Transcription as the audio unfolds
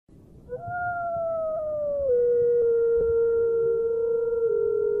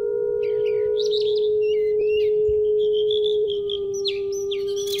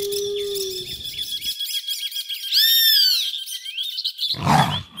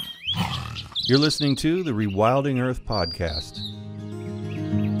You're listening to the Rewilding Earth podcast.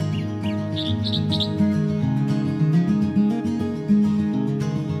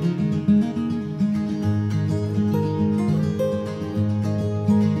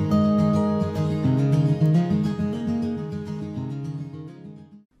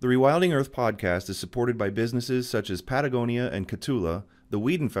 The Rewilding Earth podcast is supported by businesses such as Patagonia and Catula, the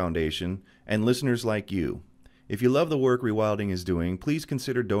Whedon Foundation, and listeners like you. If you love the work Rewilding is doing, please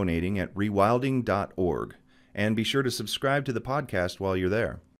consider donating at rewilding.org, and be sure to subscribe to the podcast while you're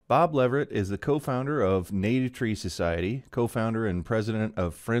there. Bob Leverett is the co-founder of Native Tree Society, co-founder and president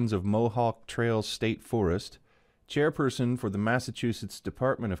of Friends of Mohawk Trails State Forest, chairperson for the Massachusetts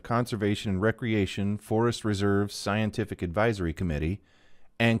Department of Conservation and Recreation Forest Reserve Scientific Advisory Committee,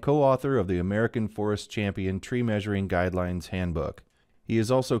 and co-author of the American Forest Champion Tree Measuring Guidelines Handbook. He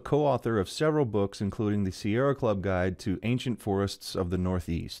is also co-author of several books, including the Sierra Club Guide to Ancient Forests of the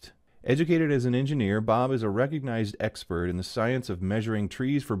Northeast. Educated as an engineer, Bob is a recognized expert in the science of measuring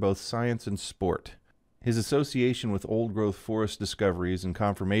trees for both science and sport. His association with old-growth forest discoveries and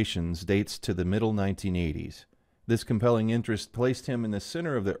confirmations dates to the middle 1980s. This compelling interest placed him in the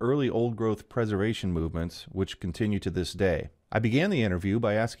center of the early old-growth preservation movements, which continue to this day. I began the interview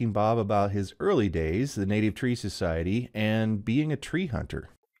by asking Bob about his early days, the Native Tree Society, and being a tree hunter.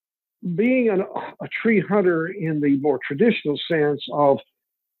 Being a tree hunter in the more traditional sense of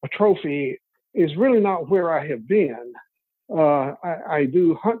a trophy is really not where I have been. I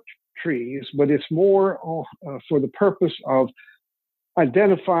do hunt trees, but it's more for the purpose of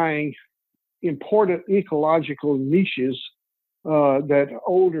identifying important ecological niches that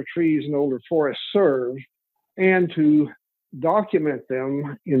older trees and older forests serve, and to document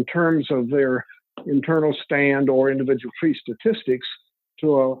them in terms of their internal stand or individual tree statistics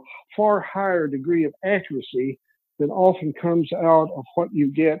to a far higher degree of accuracy than often comes out of what you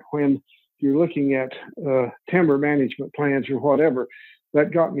get when you're looking at timber management plans or whatever.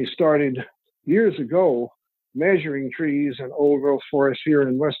 That got me started years ago measuring trees and old growth forests here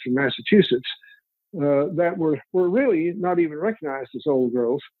in western Massachusetts that were really not even recognized as old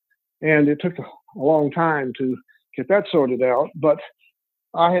growth. And it took a long time to get that sorted out. But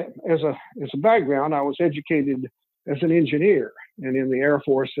I, as a background, I was educated as an engineer, and in the Air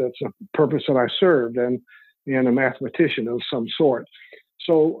Force, that's a purpose that I served, and a mathematician of some sort.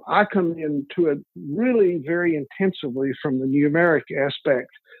 So I come into it really very intensively from the numeric aspect,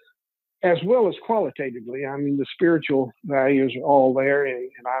 as well as qualitatively. I mean, the spiritual values are all there,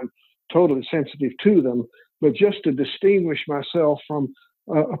 and I'm totally sensitive to them. But just to distinguish myself from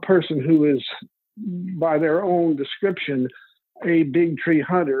a person who is, by their own description, a big tree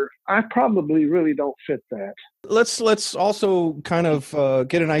hunter, I probably really don't fit that. Let's also kind of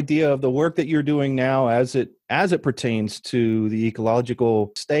get an idea of the work that you're doing now as it pertains to the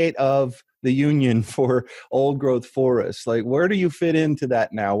ecological state of the Union for old growth forests. Like, where do you fit into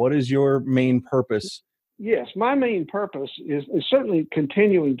that now? What is your main purpose? Yes, my main purpose is certainly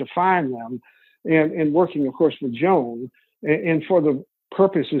continuing to find them and working, of course, with Joan, and for the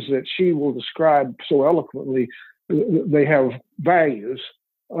purposes that she will describe so eloquently. They have values,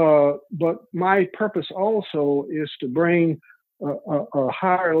 but my purpose also is to bring a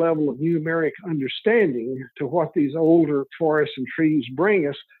higher level of numeric understanding to what these older forests and trees bring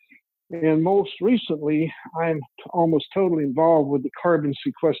us. And most recently, I'm almost totally involved with the carbon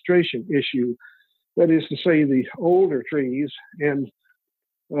sequestration issue. That is to say, the older trees, and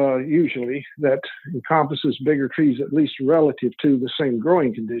usually that encompasses bigger trees, at least relative to the same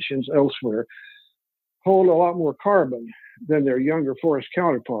growing conditions elsewhere, hold a lot more carbon than their younger forest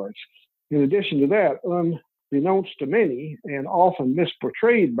counterparts. In addition to that, unbeknownst to many, and often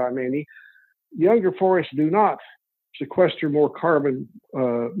misportrayed by many, younger forests do not sequester more carbon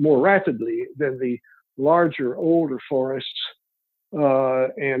more rapidly than the larger, older forests,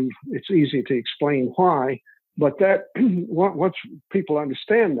 and it's easy to explain why. But that once people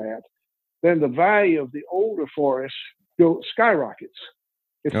understand that, then the value of the older forests skyrockets.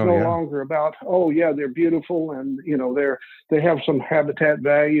 It's no longer about, they're beautiful and, they have some habitat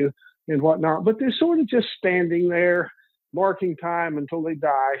value and whatnot, but they're sort of just standing there, marking time until they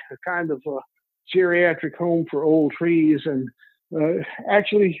die, a kind of a geriatric home for old trees. And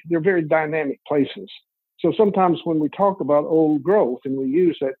actually, they're very dynamic places. So sometimes when we talk about old growth and we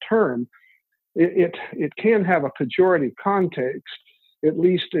use that term, it can have a pejorative context, at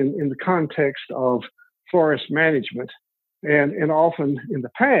least in the context of forest management. And often in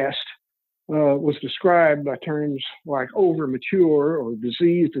the past was described by terms like over mature or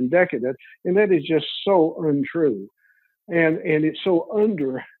diseased and decadent, and that is just so untrue. And it so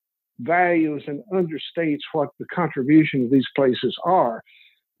undervalues and understates what the contribution of these places are.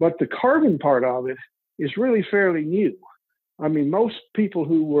 But the carbon part of it is really fairly new. I mean, most people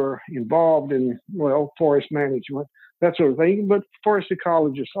who were involved in, well, forest management, that sort of thing, but forest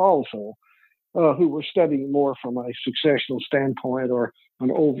ecologists also, who were studying more from a successional standpoint or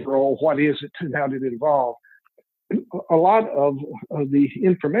an overall, what is it and how did it evolve? A lot of the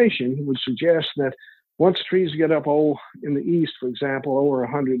information would suggest that once trees get up old in the East, for example, over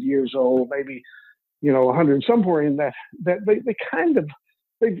 100 years old, maybe, 100, somewhere in that they kind of,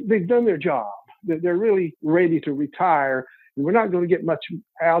 they've done their job. They're really ready to retire, and we're not going to get much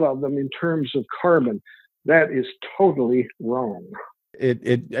out of them in terms of carbon. That is totally wrong.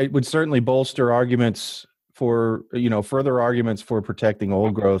 It would certainly bolster arguments for, further arguments for protecting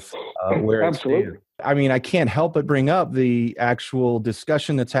old growth where it's Absolutely. I mean, I can't help but bring up the actual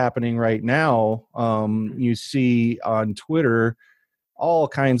discussion that's happening right now. You see on Twitter all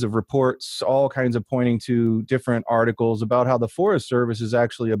kinds of reports, all kinds of pointing to different articles about how the Forest Service is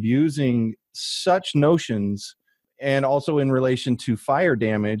actually abusing such notions, and also in relation to fire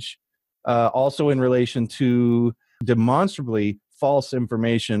damage, also in relation to demonstrably false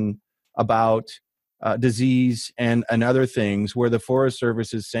information about disease and other things, where the Forest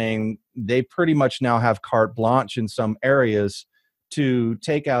Service is saying they pretty much now have carte blanche in some areas to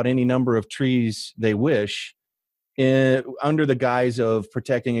take out any number of trees they wish, under the guise of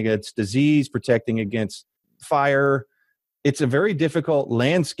protecting against disease, protecting against fire. It's a very difficult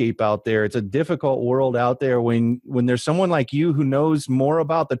landscape out there. It's a difficult world out there when there's someone like you who knows more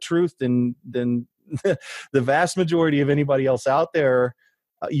about the truth than the vast majority of anybody else out there.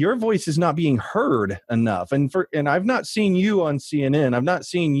 Your voice is not being heard enough. And I've not seen you on CNN. I've not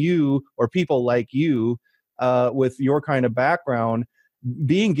seen you or people like you with your kind of background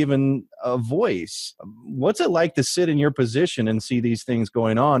being given a voice. What's it like to sit in your position and see these things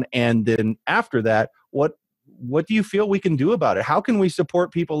going on? And then after that, what do you feel we can do about it? How can we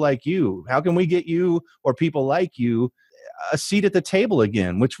support people like you? How can we get you or people like you a seat at the table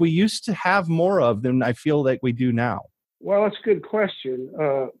again, which we used to have more of than I feel like we do now? Well, that's a good question.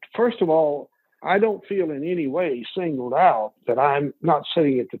 First of all, I don't feel in any way singled out that I'm not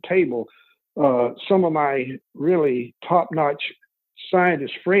sitting at the table. Some of my really top-notch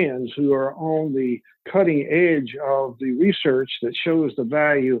scientist friends who are on the cutting edge of the research that shows the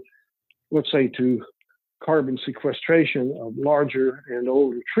value, let's say, to carbon sequestration of larger and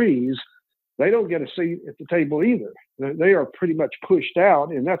older trees, they don't get a seat at the table either. They are pretty much pushed out,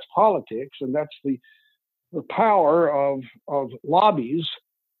 and that's politics, and that's the power of lobbies.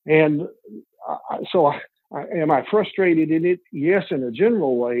 And so am I frustrated in it? Yes, in a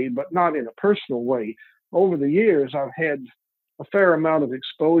general way, but not in a personal way. Over the years, I've had a fair amount of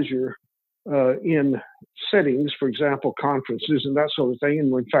exposure in settings, for example, conferences and that sort of thing.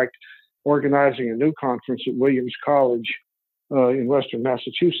 And we're, in fact, organizing a new conference at Williams College in Western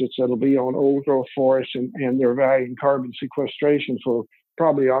Massachusetts that'll be on old growth forests and their value in carbon sequestration for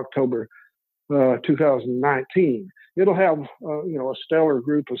probably October 2019. It'll have a stellar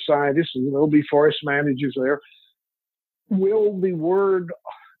group of scientists, and there'll be forest managers there. Will the word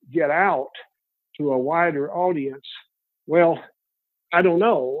get out to a wider audience? Well, I don't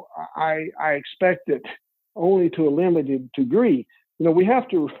know. I expect it only to a limited degree. We have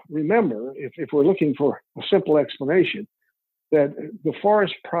to remember, if we're looking for a simple explanation, that the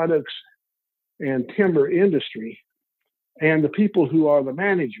forest products and timber industry and the people who are the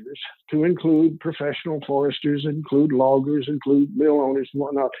managers, to include professional foresters, include loggers, include mill owners and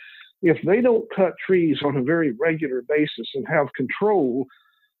whatnot, if they don't cut trees on a very regular basis and have control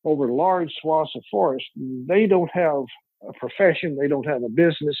over large swaths of forest, they don't have a profession, they don't have a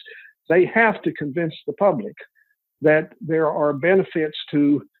business. They have to convince the public that there are benefits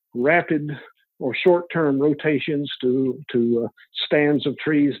to rapid or short-term rotations to stands of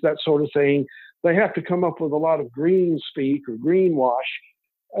trees, that sort of thing. They have to come up with a lot of green speak or greenwash,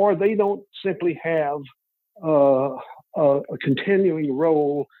 or they don't simply have a continuing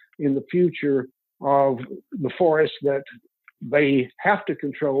role in the future of the forest that they have to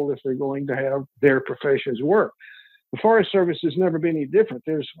control if they're going to have their professions work. The Forest Service has never been any different.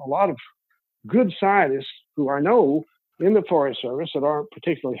 There's a lot of good scientists who I know in the Forest Service that aren't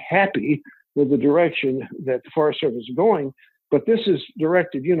particularly happy with the direction that the Forest Service is going. But this is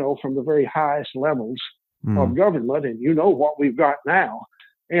directed, from the very highest levels of government, and what we've got now.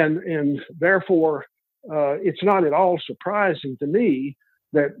 And therefore, it's not at all surprising to me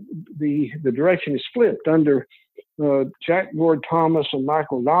that the direction is flipped. Under Jack Gord Thomas and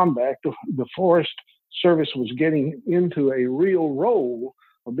Michael Dombeck, the Forest Service was getting into a real role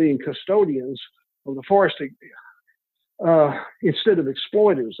of being custodians of the forest instead of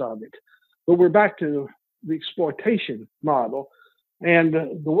exploiters of it. But we're back to the exploitation model. And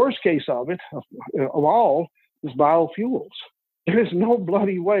the worst case of it, of all, is biofuels. There is no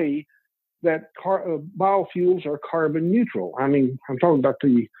bloody way that biofuels are carbon neutral. I mean, I'm talking about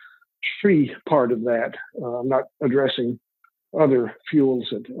the tree part of that. I'm not addressing other fuels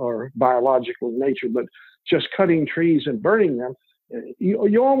that are biological in nature, but just cutting trees and burning them.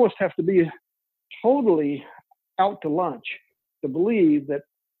 You almost have to be totally out to lunch to believe that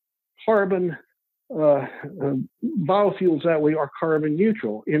carbon biofuels that way are carbon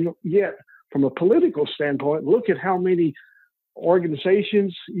neutral. And yet, from a political standpoint, look at how many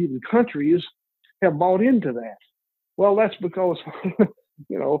organizations, even countries, have bought into that. Well, that's because,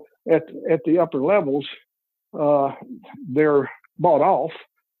 you know, at the upper levels, they're bought off,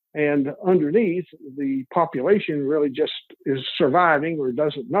 and underneath, the population really just is surviving or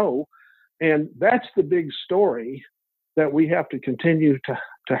doesn't know. And that's the big story that we have to continue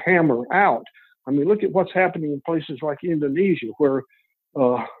to hammer out. I mean, look at what's happening in places like Indonesia, where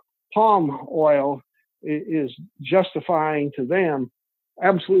palm oil is justifying to them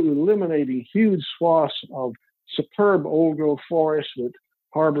absolutely eliminating huge swaths of superb old-growth forests that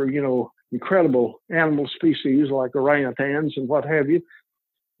harbor, you know, incredible animal species like orangutans and what have you,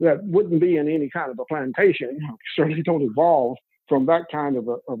 that wouldn't be in any kind of a plantation, certainly don't evolve from that kind of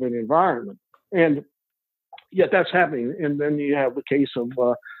an environment. And yet that's happening. And then you have the case of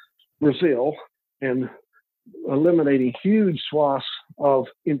Brazil and eliminating huge swaths of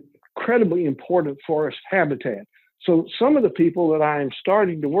incredibly important forest habitat. So some of the people that I am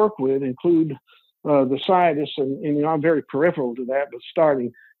starting to work with include the scientists, and you know, I'm very peripheral to that, but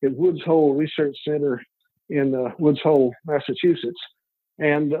starting at Woods Hole Research Center in Woods Hole, Massachusetts,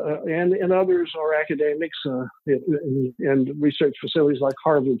 and others are academics and research facilities like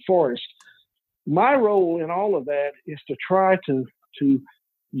Harvard Forest. My role in all of that is to try to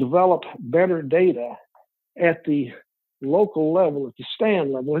develop better data at the local level, at the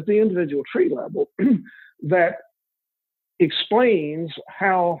stand level, at the individual tree level, that explains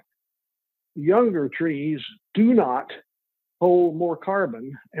how younger trees do not hold more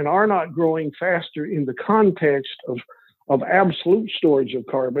carbon and are not growing faster in the context of absolute storage of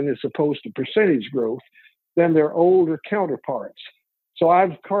carbon as opposed to percentage growth than their older counterparts. So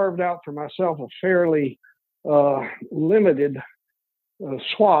I've carved out for myself a fairly limited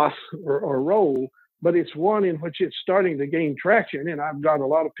swath or role, but it's one in which it's starting to gain traction. And I've got a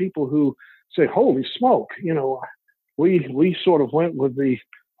lot of people who say, holy smoke, you know, we sort of went with the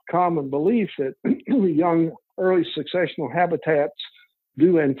common belief that young early successional habitats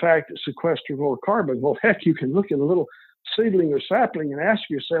do in fact sequester more carbon. Well, heck, you can look at a little seedling or sapling and ask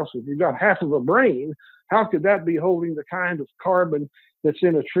yourself, if you've got half of a brain, how could that be holding the kind of carbon that's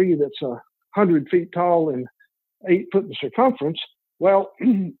in a tree that's 100 feet tall and 8 foot in circumference? Well,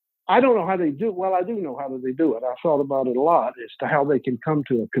 I don't know how they do it. Well, I do know how they do it. I've thought about it a lot as to how they can come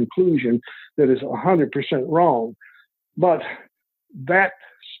to a conclusion that is 100% wrong. But that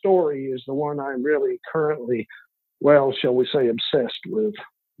story is the one I'm really currently, well, shall we say, obsessed with.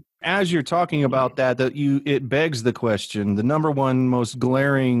 As you're talking about that, it begs the question, the number one most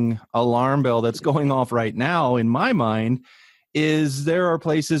glaring alarm bell that's going off right now in my mind is there are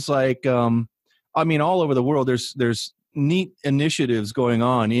places like, all over the world, there's neat initiatives going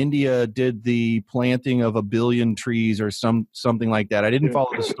on. India did the planting of 1 billion trees or something like that. I didn't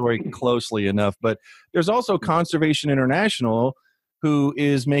follow the story closely enough, but there's also Conservation International, who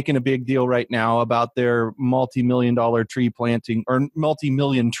is making a big deal right now about their multi-million-dollar tree planting or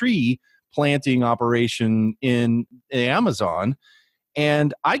multi-million tree planting operation in the Amazon.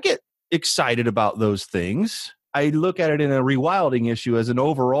 And I get excited about those things. I look at it in a rewilding issue as an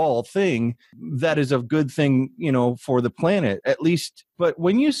overall thing that is a good thing, you know, for the planet, at least. But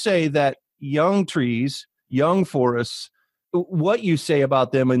when you say that young trees, young forests, what you say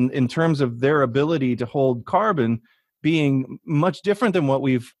about them in terms of their ability to hold carbon being much different than what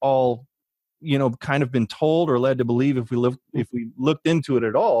we've all, you know, kind of been told or led to believe if we looked into it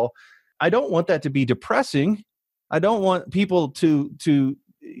at all. I don't want that to be depressing. I don't want people to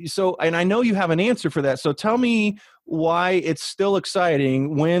so, and I know you have an answer for that. So tell me why it's still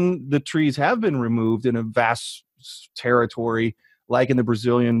exciting when the trees have been removed in a vast territory, like in the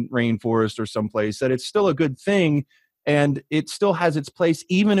Brazilian rainforest or someplace, that it's still a good thing and it still has its place,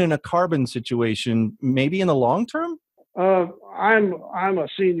 even in a carbon situation, maybe in the long term? I'm a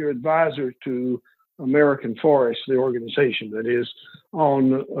senior advisor to American Forest, the organization that is,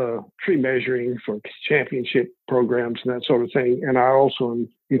 on tree measuring for championship programs and that sort of thing. And I also am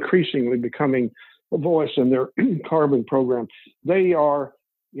increasingly becoming a voice in their carbon program. They are,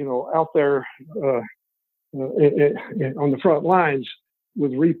 you know, out there on the front lines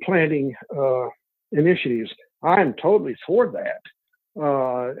with replanting initiatives. I'm totally for that.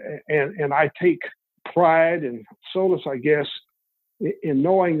 and I take pride and solace, I guess, in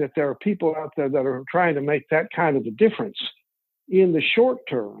knowing that there are people out there that are trying to make that kind of a difference in the short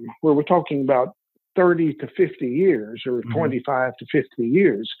term, where we're talking about 30 to 50 years or 25 to 50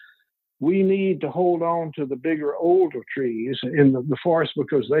 years. We need to hold on to the bigger, older trees in the forest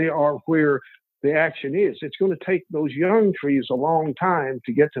because they are where the action is. It's going to take those young trees a long time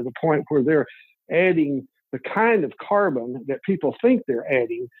to get to the point where they're adding the kind of carbon that people think they're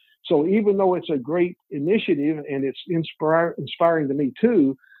adding. So even though it's a great initiative and it's inspiring to me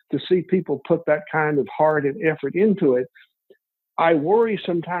too, to see people put that kind of heart and effort into it, I worry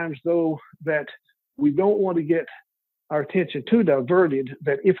sometimes though that we don't want to get our attention too diverted,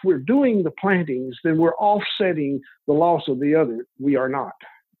 that if we're doing the plantings, then we're offsetting the loss of the other. We are not.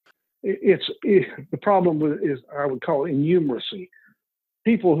 The problem is, I would call it innumeracy.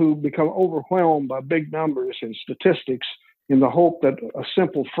 People who become overwhelmed by big numbers and statistics in the hope that a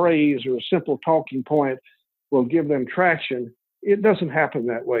simple phrase or a simple talking point will give them traction. It doesn't happen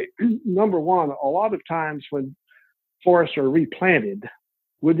that way. Number one, a lot of times when forests are replanted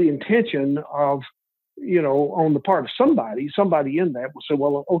with the intention of, on the part of somebody in that will say,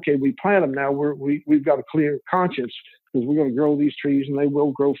 well, okay, we plant them now. We've got a clear conscience because we're going to grow these trees and they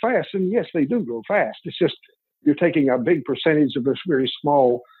will grow fast. And yes, they do grow fast. It's just you're taking a big percentage of this very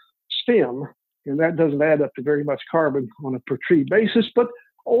small stem, and that doesn't add up to very much carbon on a per tree basis. But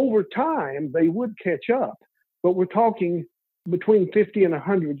over time, they would catch up. But we're talking between 50 and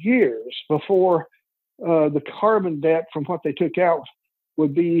 100 years before the carbon debt from what they took out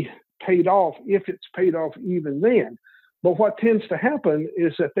would be paid off, if it's paid off even then. But what tends to happen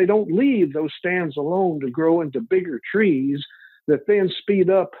is that they don't leave those stands alone to grow into bigger trees that then speed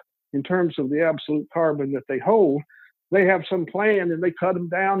up in terms of the absolute carbon that they hold. They have some plan and they cut them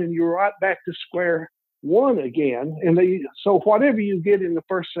down and you're right back to square one again. And so whatever you get in the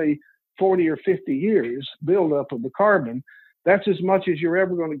first, say, 40 or 50 years buildup of the carbon, that's as much as you're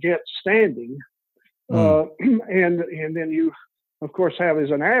ever going to get standing. And then you, of course, have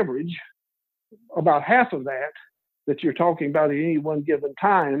as an average about half of that you're talking about at any one given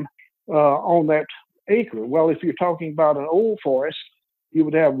time on that acre. Well, if you're talking about an old forest, you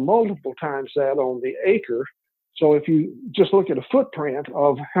would have multiple times that on the acre. So if you just look at a footprint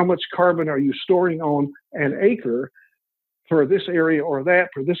of how much carbon are you storing on an acre for this area or that,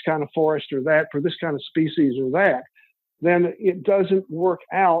 for this kind of forest or that, for this kind of species or that, then it doesn't work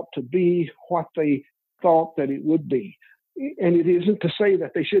out to be what they thought that it would be. And it isn't to say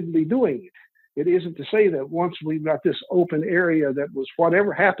that they shouldn't be doing it. It isn't to say that once we've got this open area that was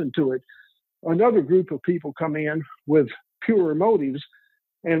whatever happened to it, another group of people come in with purer motives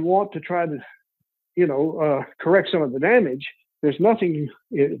and want to try to, correct some of the damage. There's nothing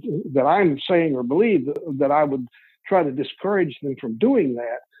that I'm saying or believe that I would try to discourage them from doing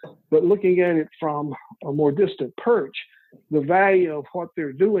that. But looking at it from a more distant perch, the value of what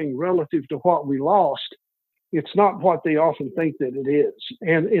they're doing relative to what we lost, it's not what they often think that it is.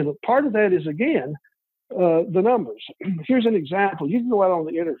 And part of that is, again, the numbers. Here's an example. You can go out on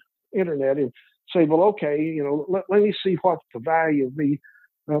the internet and say, well, okay, let me see what the value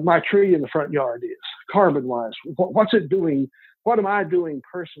of my tree in the front yard is, carbon-wise. What's it doing? What am I doing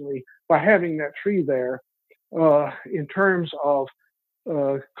personally by having that tree there in terms of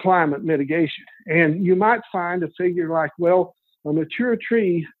climate mitigation? And you might find a figure like, well, a mature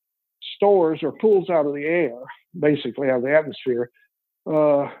tree stores or pulls out of the air, basically out of the atmosphere,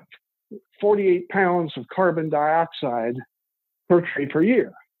 48 pounds of carbon dioxide per tree per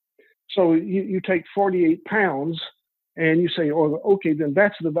year. So you take 48 pounds and you say, oh, okay, then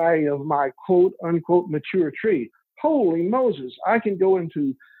that's the value of my quote unquote mature tree. Holy Moses, I can go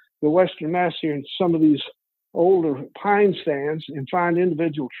into the Western Mass here and some of these older pine stands and find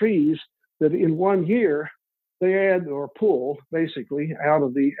individual trees that in 1 year they add or pull basically out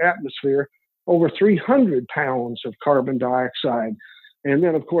of the atmosphere over 300 pounds of carbon dioxide. And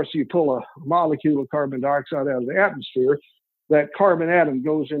then, of course, you pull a molecule of carbon dioxide out of the atmosphere, that carbon atom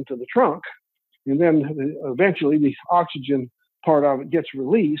goes into the trunk, and then eventually the oxygen part of it gets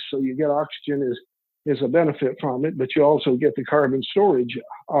released. So you get oxygen is a benefit from it, but you also get the carbon storage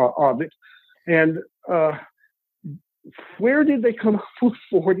of it. And where did they come up with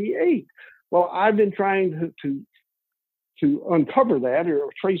 48? Well, I've been trying to uncover that or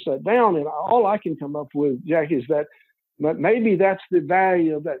trace that down, and all I can come up with, Jack, is that maybe that's the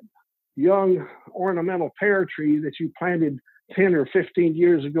value of that young ornamental pear tree that you planted 10 or 15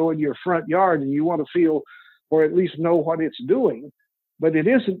 years ago in your front yard, and you want to feel or at least know what it's doing, but it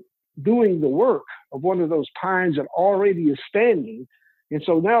isn't doing the work of one of those pines that already is standing. And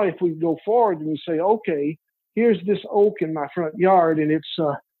so now if we go forward and we say, okay, here's this oak in my front yard, and it's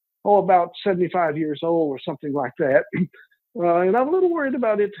about 75 years old or something like that. And I'm a little worried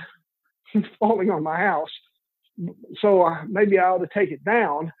about it falling on my house. So maybe I ought to take it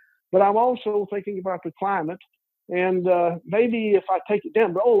down. But I'm also thinking about the climate. And maybe if I take it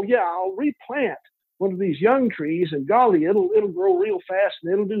down, but I'll replant one of these young trees, and golly, it'll grow real fast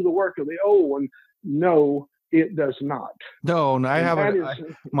and it'll do the work of the old one. No, it does not. No,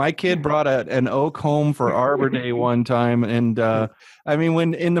 my kid brought an oak home for Arbor Day one time. And I mean,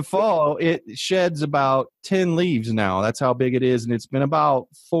 when in the fall, it sheds about 10 leaves now. That's how big it is. And it's been about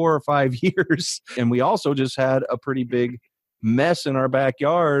 4 or 5 years. And we also just had a pretty big mess in our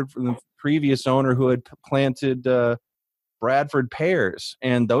backyard from the previous owner who had planted Bradford pears.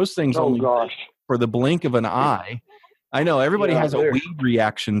 And those things for the blink of an eye. I know everybody has a weed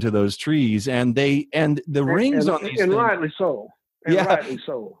reaction to those trees, and the rings on these things, rightly so. Rightly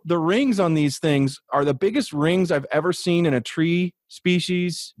so. The rings on these things are the biggest rings I've ever seen in a tree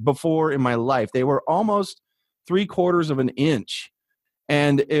species before in my life. They were almost 3/4 of an inch,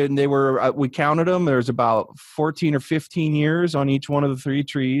 and they were we counted them. There's about 14 or 15 years on each one of the 3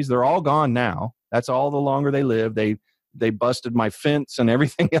 trees. They're all gone now. That's all the longer they live. They busted my fence and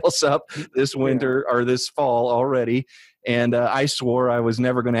everything else up this winter or this fall already. And I swore I was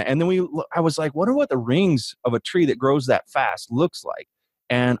never going to. And then I was like, wonder what the rings of a tree that grows that fast looks like.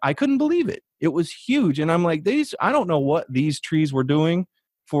 And I couldn't believe it. It was huge. And I'm like, I don't know what these trees were doing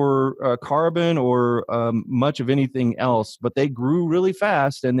for carbon or much of anything else, but they grew really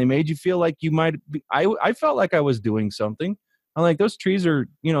fast and they made you feel like you might be. I felt like I was doing something. I'm like, those trees are,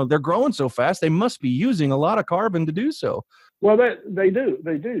 they're growing so fast. They must be using a lot of carbon to do so. Well, they do.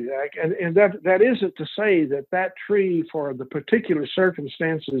 And that isn't to say that tree, for the particular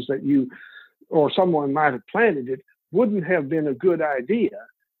circumstances that you or someone might have planted it, wouldn't have been a good idea.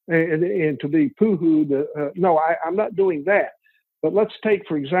 And to be poo-hooed, no, I'm not doing that. But let's take,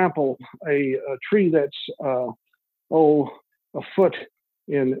 for example, a tree that's, a foot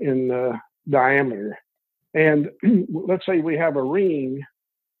in diameter. And let's say we have a ring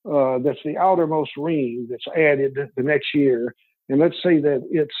that's the outermost ring that's added the next year. And let's say that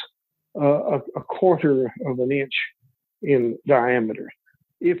it's a 1/4 of an inch in diameter.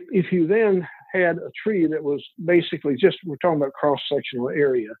 If you then had a tree that was basically we're talking about cross-sectional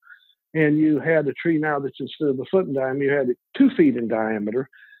area, and you had a tree now that's instead of a foot in diameter, you had it 2 feet in diameter,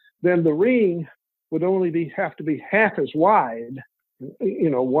 then the ring would only have to be half as wide,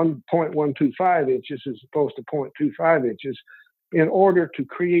 1.125 inches as opposed to 0.25 inches, in order to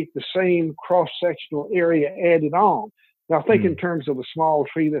create the same cross-sectional area added on. Now, think in terms of a small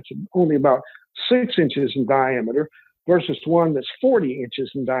tree that's only about 6 inches in diameter versus one that's 40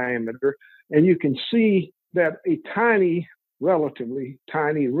 inches in diameter, and you can see that a relatively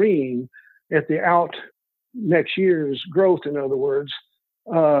tiny ring at the next year's growth, in other words,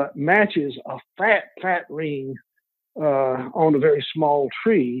 matches a fat ring on a very small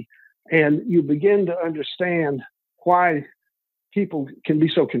tree, and you begin to understand why people can be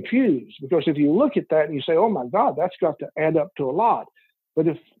so confused. Because if you look at that and you say, oh my God, that's got to add up to a lot. But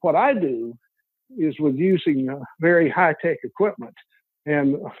if what I do is with using very high-tech equipment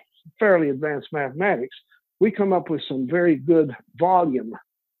and fairly advanced mathematics, we come up with some very good volume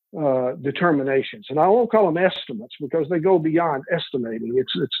determinations. And I won't call them estimates because they go beyond estimating.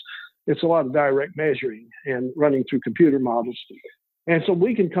 It's a lot of direct measuring and running through computer models. And so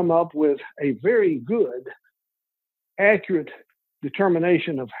we can come up with a very good, accurate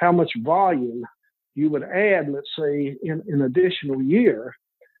determination of how much volume you would add, let's say, in an additional year,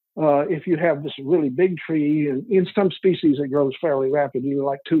 if you have this really big tree. And in some species, it grows fairly rapidly,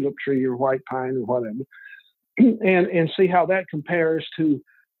 like tulip tree or white pine or whatever, and see how that compares to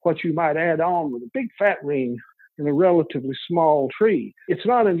what you might add on with a big fat ring in a relatively small tree. It's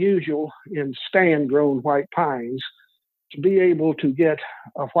not unusual in stand-grown white pines to be able to get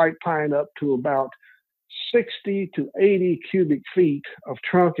a white pine up to about 60 to 80 cubic feet of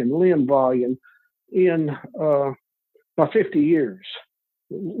trunk and limb volume in about 50 years.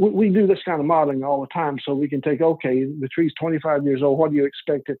 We do this kind of modeling all the time, so we can take, the tree's 25 years old. What do you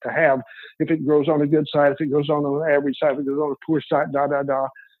expect it to have if it grows on a good side, if it grows on an average side, if it grows on a poor side,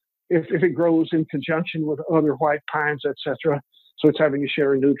 if it grows in conjunction with other white pines, etc. So it's having a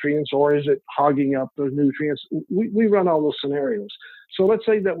share of nutrients, or is it hogging up those nutrients? We run all those scenarios. So let's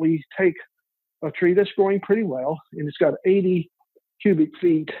say that we take a tree that's growing pretty well, and it's got 80 cubic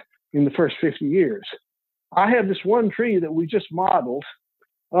feet in the first 50 years. I have this one tree that we just modeled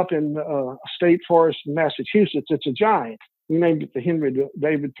up in a state forest in Massachusetts. It's a giant. We named it the Henry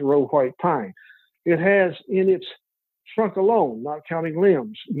David Thoreau white pine. It has in its trunk alone, not counting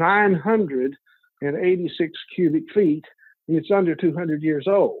limbs, 900 and 86 cubic feet, and it's under 200 years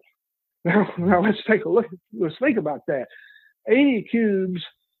old. Now let's take a look. Let's think about that. 80 cubes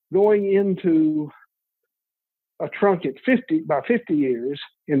going into a trunk at 50 years,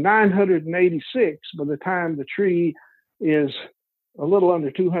 and 986 by the time the tree is a little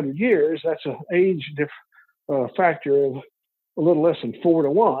under 200 years. That's an age factor of a little less than 4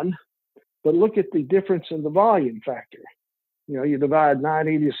 to 1. But look at the difference in the volume factor. You divide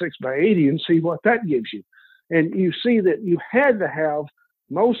 986 by 80 and see what that gives you. And you see that you had to have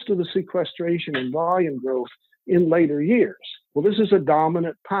most of the sequestration and volume growth in later years. Well, this is a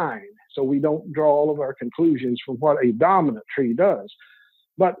dominant pine, so we don't draw all of our conclusions from what a dominant tree does.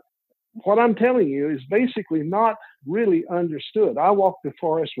 But what I'm telling you is basically not really understood. I walk the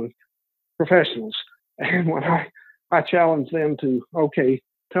forest with professionals, and when I challenge them to, okay,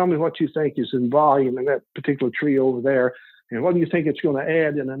 tell me what you think is in volume in that particular tree over there, and what do you think it's going to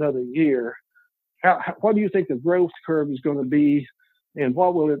add in another year? What do you think the growth curve is going to be, and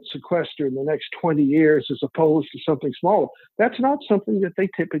what will it sequester in the next 20 years as opposed to something smaller? That's not something that they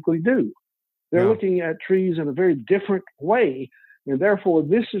typically do. They're looking at trees in a very different way, and therefore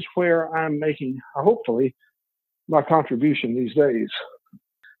this is where I'm making, hopefully, my contribution these days.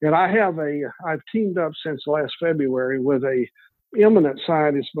 And I've teamed up since last February with a eminent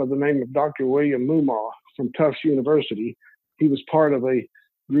scientist by the name of Dr. William Mohawk from Tufts University. He was part of a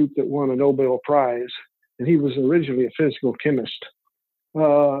group that won a Nobel Prize, and he was originally a physical chemist.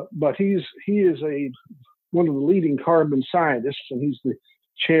 But he is one of the leading carbon scientists, and he's the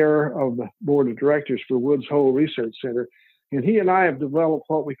chair of the board of directors for Woods Hole Research Center. And he and I have developed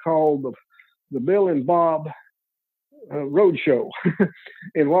what we call the Bill and Bob Roadshow.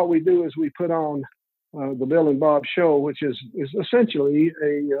 And what we do is we put on the Bill and Bob Show, which is essentially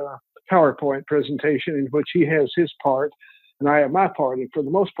a PowerPoint presentation in which he has his part and I have my part. And for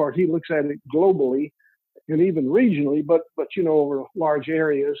the most part, he looks at it globally and even regionally, but over large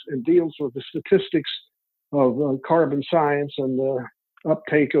areas, and deals with the statistics of carbon science and the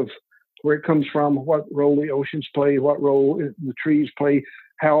uptake of where it comes from, what role the oceans play, what role the trees play,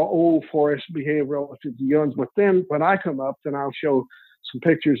 how old forests behave relative to young. But then when I come up, then I'll show some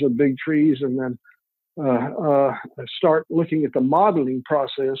pictures of big trees, and then start looking at the modeling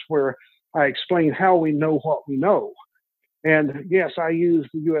process where I explain how we know what we know. And yes, I use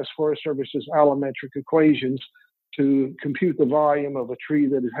the U.S. Forest Service's allometric equations to compute the volume of a tree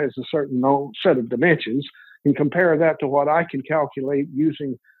that has a certain set of dimensions, and compare that to what I can calculate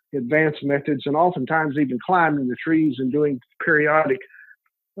using advanced methods, and oftentimes even climbing the trees and doing periodic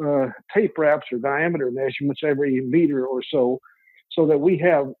tape wraps or diameter measurements every meter or so that we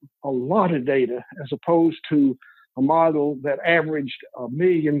have a lot of data as opposed to a model that averaged a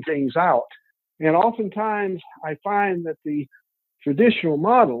million things out. And oftentimes I find that the traditional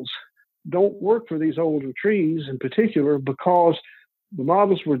models don't work for these older trees in particular, because the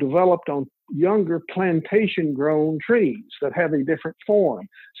models were developed on younger plantation grown trees that have a different form.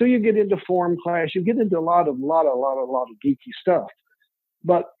 So you get into form clash, you get into a lot of geeky stuff.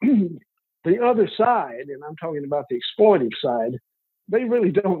 But the other side, and I'm talking about the exploitive side, they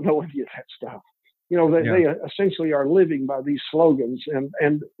really don't know any of that stuff. They essentially are living by these slogans,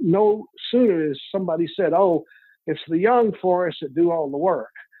 and no sooner as somebody said, oh, it's the young forests that do all the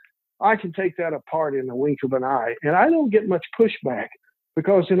work, I can take that apart in a wink of an eye. And I don't get much pushback,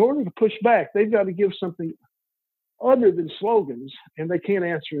 because in order to push back, they've got to give something other than slogans, and they can't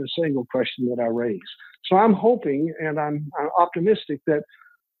answer a single question that I raise. So I'm hoping, and I'm optimistic, that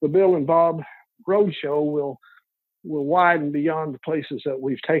the Bill and Bob Roadshow will widen beyond the places that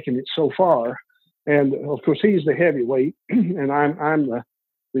we've taken it so far. And of course, he's the heavyweight, and I'm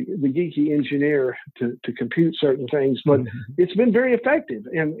the geeky engineer to compute certain things. But it's been very effective,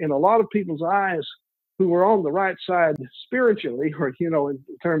 and in a lot of people's eyes who were on the right side spiritually, or in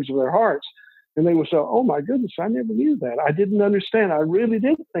terms of their hearts, and they will say, "Oh my goodness, I never knew that. I didn't understand. I really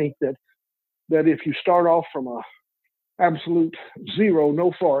did think that if you start off from a absolute zero,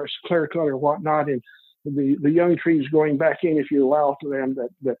 no forest, clear cut or whatnot, and the young trees going back in, if you allow them,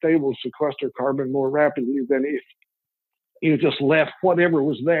 that they will sequester carbon more rapidly than if you just left whatever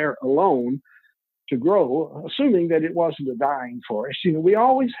was there alone to grow, assuming that it wasn't a dying forest." We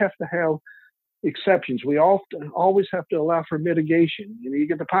always have to have exceptions. We always have to allow for mitigation. You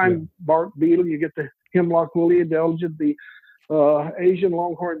get the pine bark beetle, you get the hemlock woolly adelgid, the Asian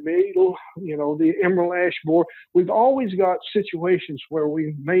longhorn beetle, the emerald ash borer. We've always got situations where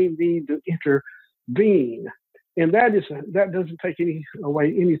we may need to intervene, and that doesn't take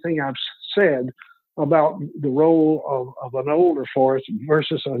away anything I've said about the role of an older forest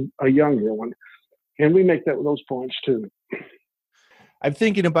versus a younger one, and we make those points too. I'm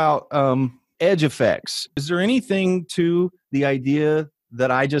thinking about edge effects. Is there anything to the idea that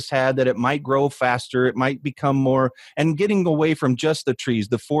I just had that it might grow faster, it might become more, and getting away from just the trees,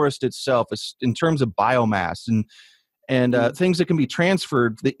 the forest itself, is in terms of biomass and things that can be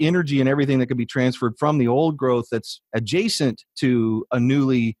transferred, the energy and everything that can be transferred from the old growth that's adjacent to a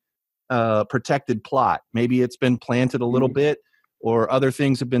newly protected plot. Maybe it's been planted a little bit, or other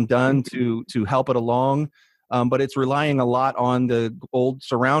things have been done to help it along. But it's relying a lot on the old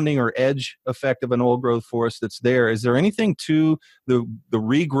surrounding or edge effect of an old growth forest that's there. Is there anything to the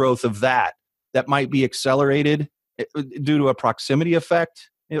regrowth of that might be accelerated due to a proximity effect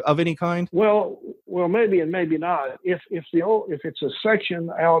of any kind? Well, maybe and maybe not. If it's a section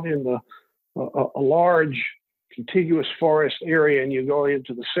out in a large contiguous forest area, and you go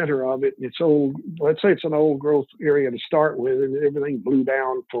into the center of it, and it's old. Let's say it's an old growth area to start with, and everything blew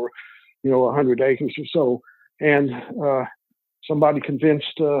down for 100 acres or so. And somebody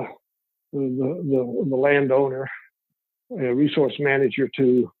convinced the landowner, resource manager,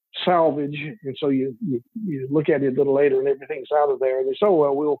 to salvage. And so you look at it a little later and everything's out of there. And they say, oh,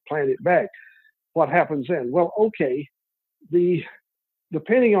 well, we'll plant it back. What happens then? Well, okay,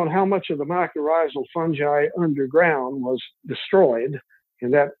 depending on how much of the mycorrhizal fungi underground was destroyed,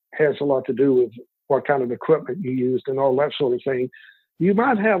 and that has a lot to do with what kind of equipment you used and all that sort of thing, you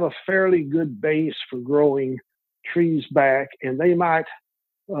might have a fairly good base for growing trees back, and they might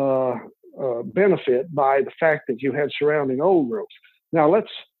benefit by the fact that you had surrounding old growth. Now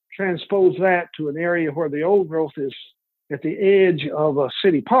let's transpose that to an area where the old growth is at the edge of a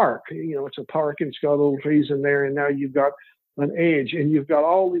city park. It's a park and it's got old trees in there, and now you've got an edge, and you've got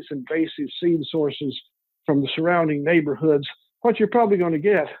all these invasive seed sources from the surrounding neighborhoods. What you're probably going to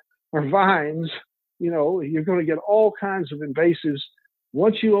get are vines. You're going to get all kinds of invasives.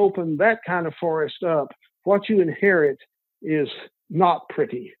 Once you open that kind of forest up, what you inherit is not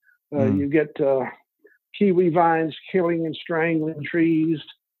pretty. You get kiwi vines killing and strangling trees.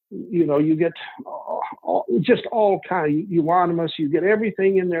 You get just all kind of euonymus. You get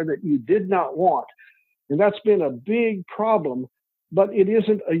everything in there that you did not want. And that's been a big problem, but it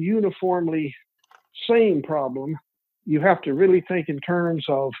isn't a uniformly same problem. You have to really think in terms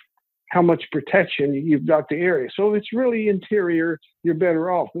of how much protection you've got the area. So if it's really interior, you're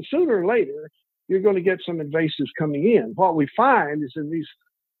better off. But sooner or later, you're going to get some invasives coming in. What we find is in these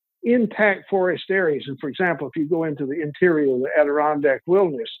intact forest areas, and for example, if you go into the interior of the Adirondack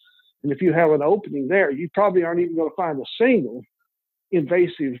wilderness, and if you have an opening there, you probably aren't even going to find a single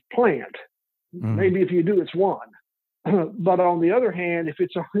invasive plant. Maybe if you do, it's one. But on the other hand, if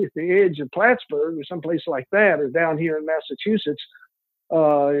it's on the edge of Plattsburgh or someplace like that, or down here in Massachusetts,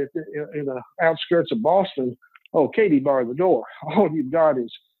 in the outskirts of Boston, Katie, bar the door. All you've got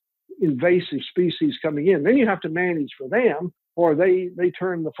is invasive species coming in. Then you have to manage for them, or they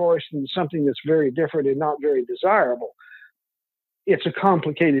turn the forest into something that's very different and not very desirable. It's a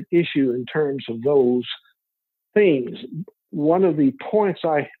complicated issue in terms of those things. One of the points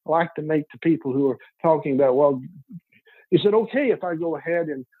I like to make to people who are talking about, well, is it okay if I go ahead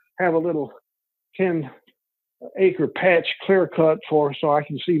and have a little 10-acre patch clear cut so I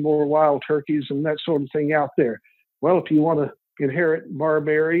can see more wild turkeys and that sort of thing out there? Well, if you want to inherit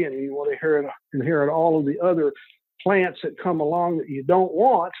barberry and you want to inherit all of the other plants that come along that you don't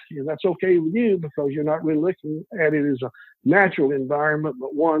want, and that's okay with you because you're not really looking at it as a natural environment,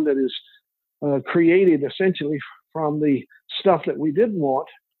 but one that is created essentially from the stuff that we didn't want,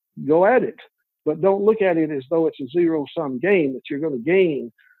 go at it. But don't look at it as though it's a zero-sum game, that you're going to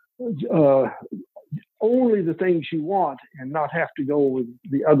gain only the things you want and not have to go with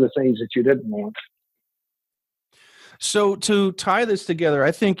the other things that you didn't want. So to tie this together,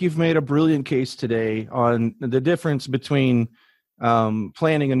 I think you've made a brilliant case today on the difference between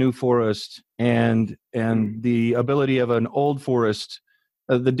planting a new forest and the ability of an old forest,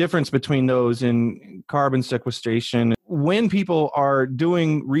 the difference between those in carbon sequestration. When people are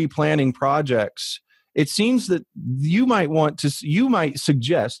doing replanting projects, it seems that you might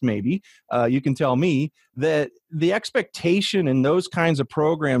suggest, maybe, you can tell me, that the expectation in those kinds of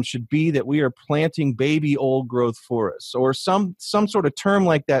programs should be that we are planting baby old growth forests, or some sort of term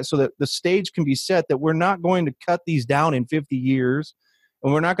like that, so that the stage can be set that we're not going to cut these down in 50 years,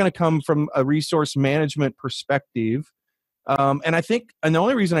 and we're not going to come from a resource management perspective. And I think, and the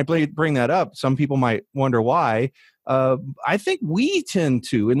only reason I bring that up, some people might wonder why, I think we tend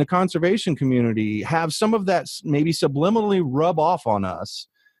to, in the conservation community, have some of that maybe subliminally rub off on us,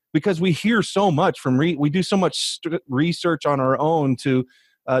 because we hear so much from, we do so much research on our own to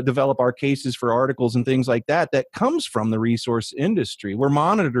develop our cases for articles and things like that, that comes from the resource industry. We're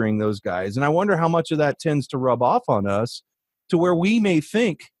monitoring those guys. And I wonder how much of that tends to rub off on us to where we may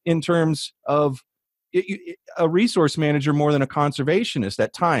think in terms of a resource manager more than a conservationist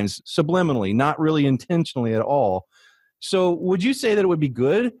at times, subliminally, not really intentionally at all. So would you say that it would be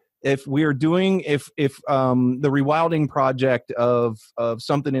good if we are doing, if the rewilding project of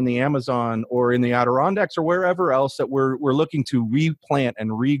something in the Amazon or in the Adirondacks or wherever else that we're looking to replant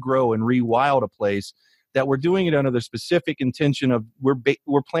and regrow and rewild a place, that we're doing it under the specific intention of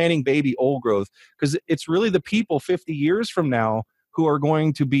we're planting baby old growth, because it's really the people 50 years from now who are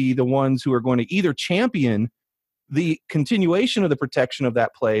going to be the ones who are going to either champion the continuation of the protection of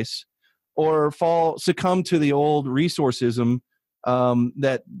that place or succumb to the old resourcism,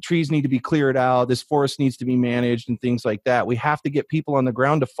 that trees need to be cleared out, this forest needs to be managed, and things like that. We have to get people on the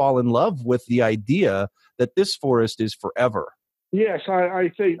ground to fall in love with the idea that this forest is forever. Yes,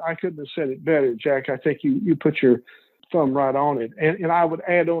 I think I couldn't have said it better, Jack. I think you put your thumb right on it. And I would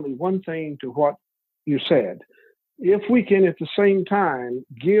add only one thing to what you said. If we can, at the same time,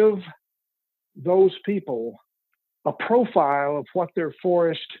 give those people a profile of what their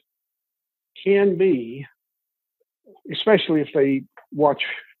forest can be, especially if they watch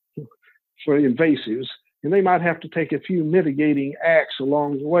for invasives, and they might have to take a few mitigating acts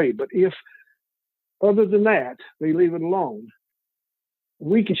along the way. But if, other than that, they leave it alone,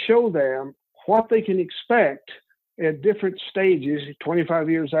 we can show them what they can expect at different stages,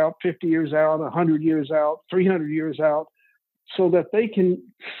 25 years out, 50 years out, 100 years out, 300 years out, so that they can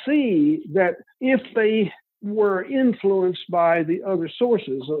see that if they were influenced by the other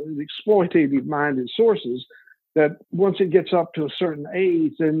sources, the exploitative-minded sources, that once it gets up to a certain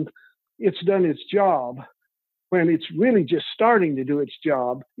age, then it's done its job. When it's really just starting to do its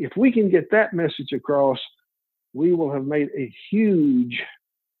job, if we can get that message across, we will have made a huge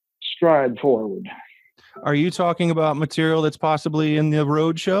stride forward. Are you talking about material that's possibly in the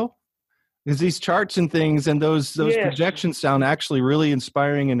road show? Because these charts and things and those Yes. projections sound actually really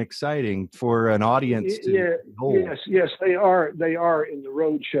inspiring and exciting for an audience to behold. Yes, they are. They are in the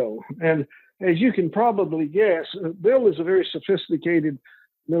road show. And as you can probably guess, Bill is a very sophisticated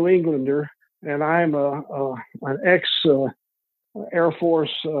New Englander, and I'm an ex-Air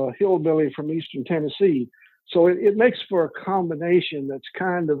Force hillbilly from Eastern Tennessee. So it makes for a combination that's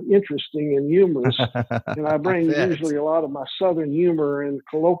kind of interesting and humorous. And I bring usually a lot of my Southern humor and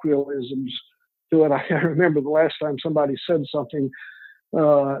colloquialisms to it. I remember the last time somebody said something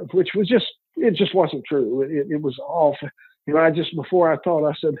which was it just wasn't true. It was off. And before I thought,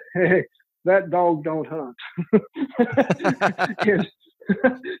 I said, "Hey, that dog don't hunt."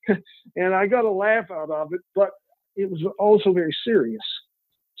 and I got a laugh out of it, but it was also very serious.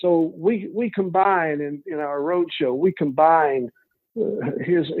 So we combine in our roadshow, we combine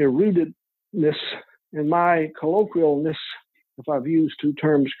his eruditeness and my colloquialness, if I've used two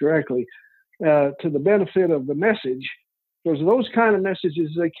terms correctly, to the benefit of the message. Because those kind of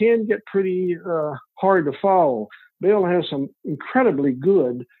messages, they can get pretty hard to follow. Bill has some incredibly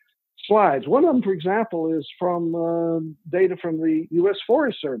good slides. One of them, for example, is from data from the U.S.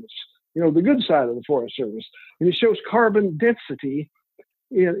 Forest Service, the good side of the Forest Service. And it shows carbon density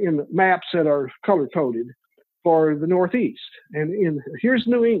in the maps that are color-coded for the Northeast. And here's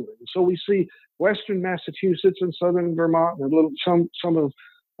New England. So we see western Massachusetts and southern Vermont and some of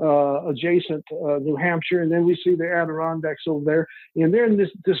adjacent New Hampshire. And then we see the Adirondacks over there. And they're in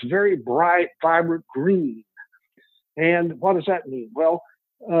this very bright, vibrant green. And what does that mean? Well,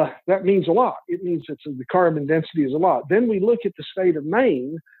 that means a lot. It means the carbon density is a lot. Then we look at the state of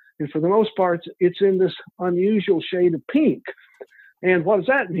Maine, and for the most part, it's in this unusual shade of pink. And what does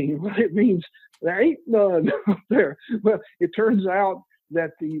that mean? Well, it means there ain't none up there. Well, it turns out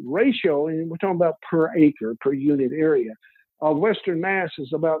that the ratio, and we're talking about per acre, per unit area, of Western Mass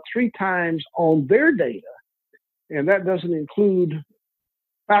is about 3 times on their data. And that doesn't include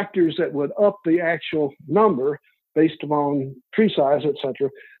factors that would up the actual number based upon tree size, et cetera.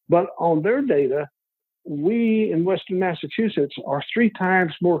 But on their data, we in Western Massachusetts are 3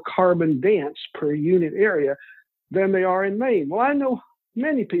 times more carbon dense per unit area than they are in Maine. Well, I know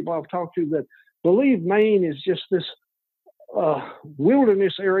many people I've talked to that believe Maine is just this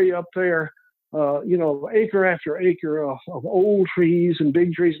wilderness area up there, acre after acre of old trees and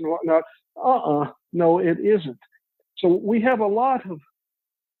big trees and whatnot. No, it isn't. So we have a lot of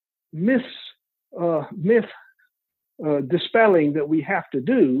myth dispelling that we have to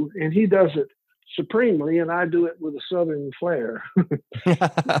do, and he does it supremely, and I do it with a Southern flair.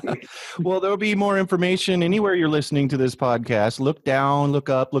 Well, there'll be more information anywhere you're listening to this podcast. Look down, look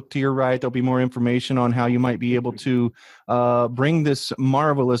up, look to your right. There'll be more information on how you might be able to bring this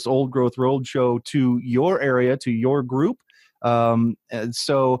marvelous old growth roadshow to your area, to your group. And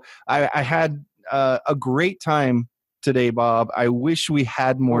so I had a great time today, Bob. I wish we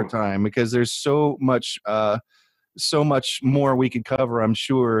had more time because there's so much more we could cover, I'm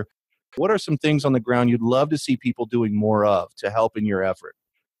sure. What are some things on the ground you'd love to see people doing more of to help in your effort?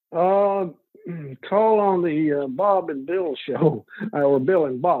 Call on the Bob and Bill show, or Bill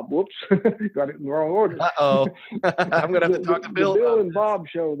and Bob. Whoops, got it in the wrong order. Uh-oh. I'm going to have to talk to Bill. The Bill and Bob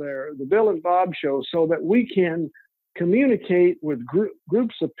show there, the Bill and Bob show, so that we can communicate with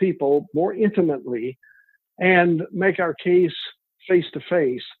groups of people more intimately and make our case face to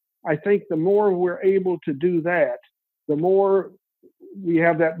face. I think the more we're able to do that, the more we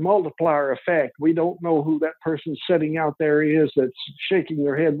have that multiplier effect. We don't know who that person sitting out there is that's shaking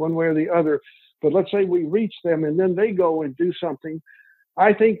their head one way or the other. But let's say we reach them and then they go and do something.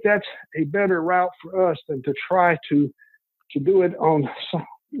 I think that's a better route for us than to try to do it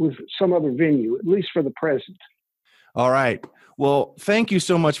with some other venue, at least for the present. All right. Well, thank you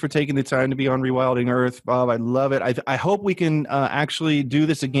so much for taking the time to be on Rewilding Earth, Bob. I love it. I hope we can actually do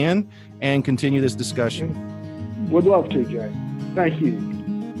this again and continue this discussion. Would love to, Jay. Thank you.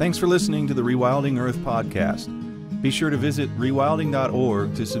 Thanks for listening to the Rewilding Earth podcast. Be sure to visit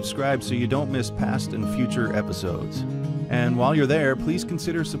rewilding.org to subscribe so you don't miss past and future episodes. And while you're there, please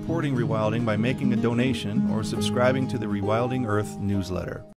consider supporting Rewilding by making a donation or subscribing to the Rewilding Earth newsletter.